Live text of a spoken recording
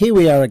Here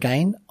we are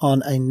again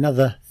on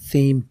another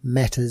Theme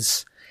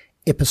Matters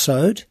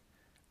episode.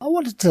 I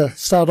wanted to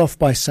start off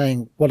by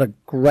saying what a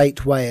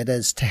great way it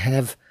is to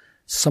have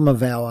some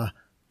of our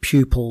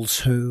pupils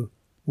who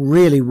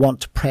really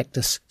want to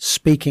practice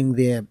speaking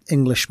their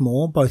English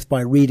more, both by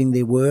reading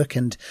their work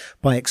and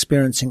by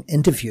experiencing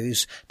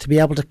interviews, to be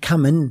able to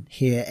come in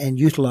here and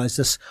utilize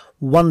this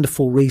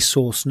wonderful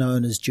resource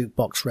known as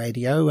Jukebox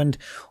Radio, and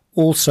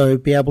also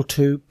be able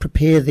to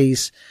prepare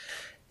these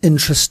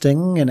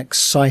interesting and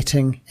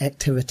exciting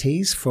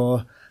activities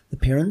for the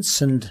parents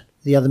and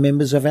the other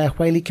members of our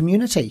Huili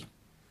community.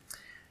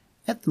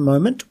 At the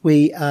moment,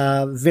 we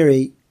are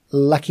very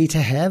lucky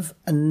to have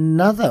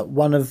another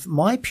one of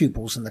my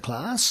pupils in the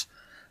class.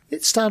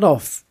 Let's start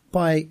off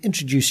by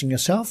introducing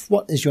yourself.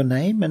 What is your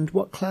name and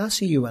what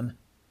class are you in?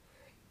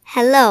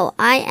 Hello,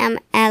 I am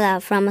Ella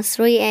from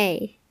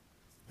 3A.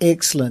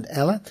 Excellent,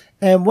 Ella.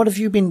 And what have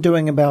you been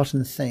doing about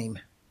in theme?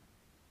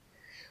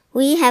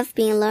 We have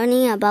been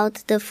learning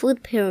about the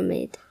food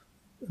pyramid.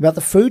 About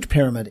the food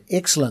pyramid.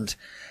 Excellent.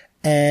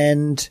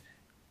 And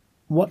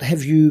what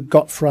have you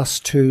got for us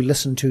to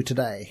listen to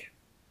today?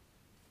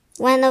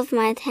 One of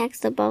my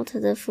texts about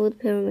the food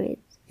pyramid.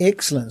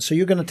 Excellent. So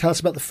you're going to tell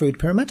us about the food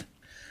pyramid?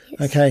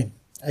 Yes. Okay.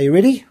 Are you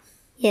ready?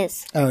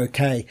 Yes.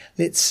 Okay.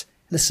 Let's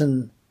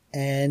listen,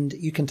 and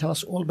you can tell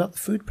us all about the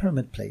food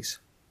pyramid, please.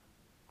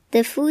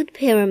 The food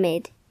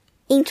pyramid.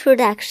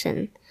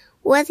 Introduction.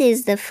 What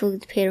is the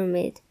food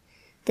pyramid?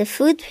 The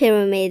food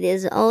pyramid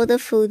is all the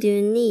food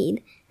you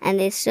need, and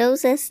it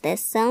shows us that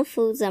some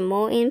foods are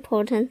more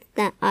important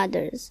than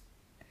others.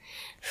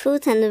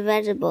 Fruit and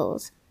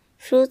vegetables.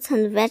 Fruits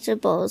and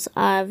vegetables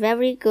are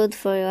very good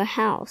for your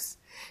health.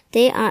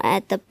 They are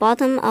at the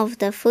bottom of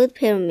the food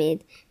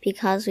pyramid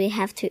because we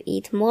have to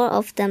eat more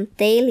of them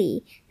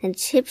daily than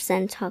chips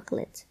and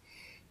chocolate.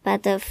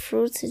 But the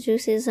fruit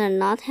juices are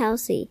not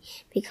healthy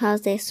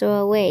because they throw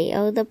away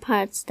all the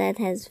parts that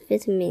has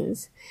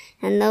vitamins,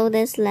 and all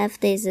that's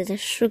left is the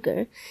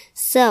sugar.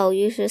 So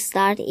you should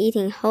start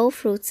eating whole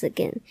fruits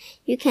again.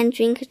 You can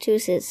drink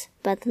juices,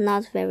 but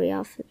not very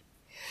often.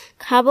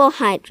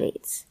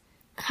 Carbohydrates.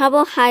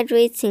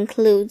 Carbohydrates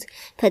include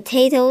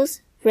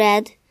potatoes,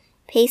 bread,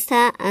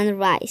 pasta, and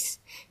rice.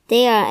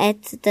 They are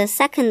at the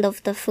second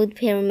of the food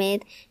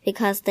pyramid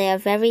because they are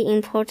very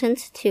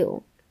important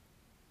too.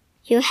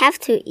 You have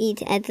to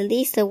eat at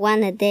least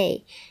one a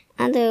day,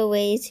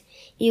 otherwise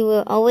you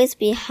will always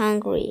be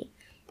hungry.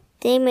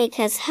 They make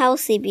us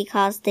healthy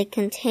because they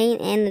contain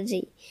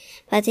energy.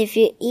 But if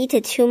you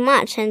eat too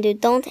much and you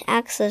don't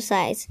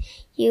exercise,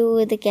 you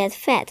would get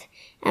fat.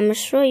 I'm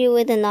sure you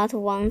would not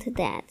want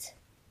that.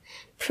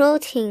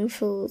 Protein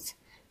foods.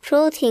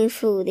 Protein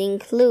food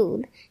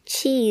include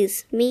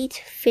cheese, meat,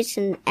 fish,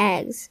 and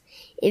eggs.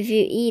 If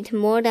you eat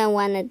more than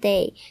one a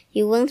day,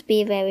 you won't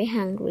be very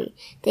hungry.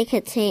 They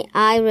contain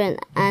iron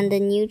and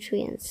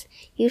nutrients.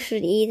 You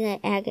should eat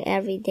an egg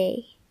every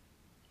day.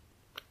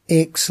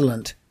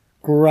 Excellent.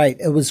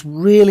 Great. It was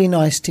really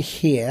nice to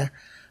hear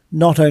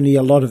not only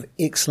a lot of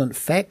excellent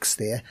facts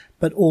there,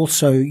 but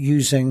also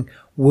using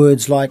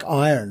words like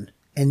iron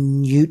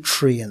and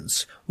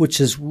nutrients,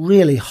 which is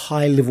really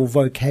high-level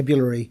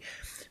vocabulary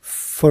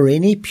for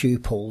any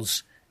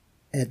pupils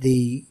at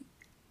the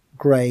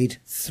grade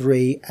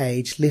 3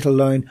 age, let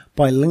alone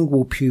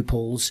bilingual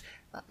pupils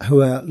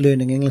who are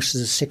learning English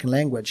as a second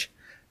language.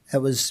 It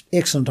was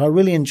excellent. I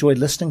really enjoyed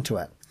listening to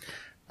it.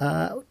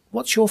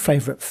 What's your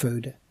favourite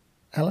food,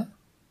 Ella?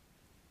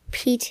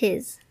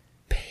 Peaches.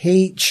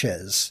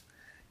 Peaches.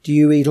 Do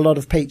you eat a lot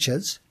of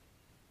peaches?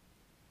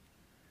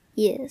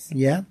 Yes.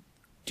 Yeah?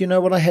 Do you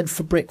know what I had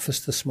for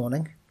breakfast this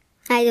morning?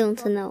 I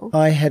don't know.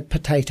 I had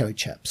potato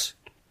chips.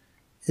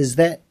 Is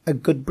that a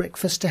good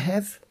breakfast to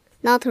have?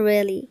 Not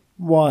really.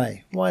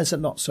 Why? Why is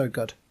it not so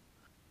good?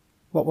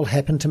 What will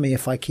happen to me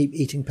if I keep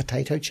eating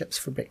potato chips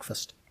for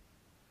breakfast?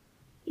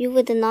 You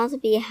would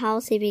not be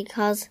healthy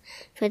because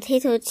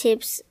potato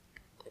chips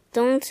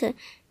don't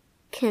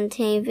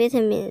contain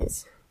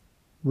vitamins.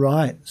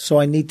 Right, so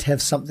I need to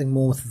have something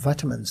more with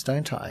vitamins,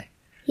 don't I?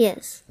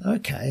 Yes.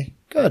 Okay,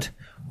 good.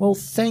 Well,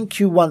 thank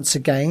you once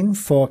again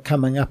for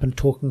coming up and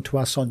talking to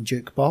us on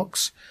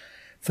Jukebox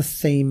for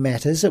Theme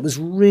Matters. It was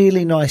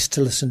really nice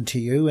to listen to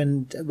you,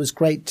 and it was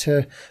great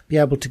to be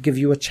able to give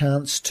you a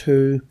chance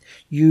to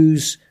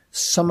use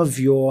some of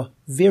your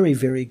very,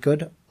 very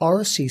good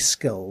oracy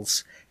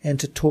skills and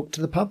to talk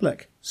to the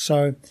public.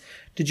 So,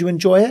 did you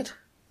enjoy it?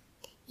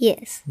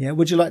 Yes. Yeah,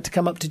 would you like to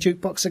come up to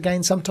Jukebox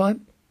again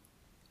sometime?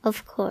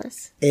 Of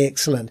course.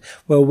 Excellent.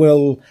 Well,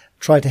 we'll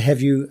try to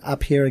have you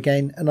up here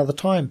again another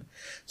time.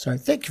 So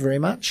thank you very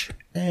much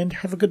and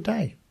have a good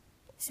day.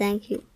 Thank you.